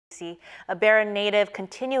NBC. A Barron native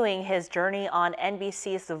continuing his journey on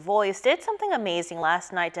NBC's The Voice did something amazing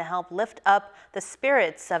last night to help lift up the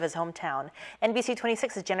spirits of his hometown. NBC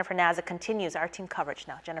 26's Jennifer Nazza continues our team coverage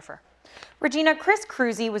now. Jennifer. Regina, Chris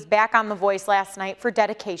Cruzy was back on The Voice last night for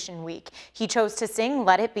dedication week. He chose to sing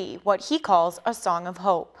Let It Be, what he calls a song of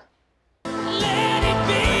hope.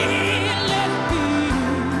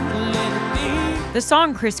 The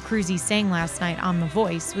song Chris Cruzy sang last night on The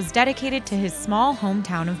Voice was dedicated to his small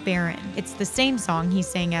hometown of Barron. It's the same song he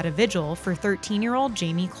sang at a vigil for 13-year-old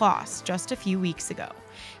Jayme Closs just a few weeks ago.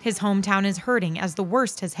 His hometown is hurting as the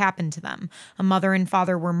worst has happened to them. A mother and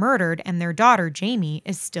father were murdered and their daughter, Jayme,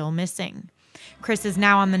 is still missing. Chris is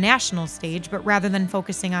now on the national stage, but rather than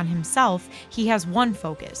focusing on himself, he has one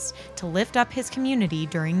focus: to lift up his community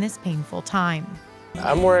during this painful time.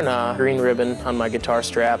 I'm wearing a green ribbon on my guitar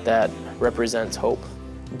strap that represents hope.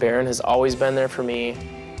 Barron has always been there for me,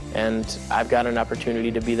 and I've got an opportunity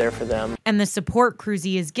to be there for them. And the support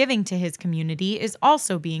Cruzy is giving to his community is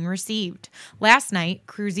also being received. Last night,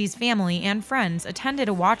 Cruzy's family and friends attended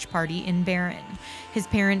a watch party in Barron. His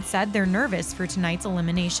parents said they're nervous for tonight's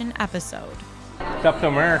elimination episode. It's up to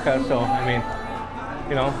America, so I mean,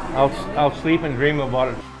 you know, I'll sleep and dream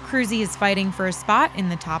about it. Cruzy is fighting for a spot in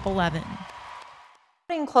the top 11.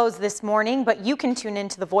 Closed this morning, but you can tune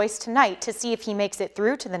into The Voice tonight to see if he makes it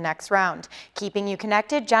through to the next round. Keeping you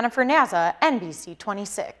connected, Jennifer Nazza, NBC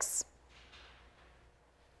 26.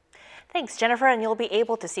 Thanks, Jennifer. And you'll be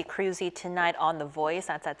able to see Cruzy tonight on The Voice.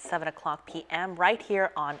 That's at 7:00 p.m. right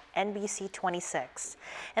here on NBC 26.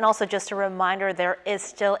 And also just a reminder, there is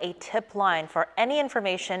still a tip line for any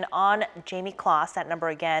information on Jayme Closs. That number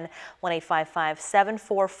again,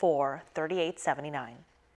 1-855-744-3879.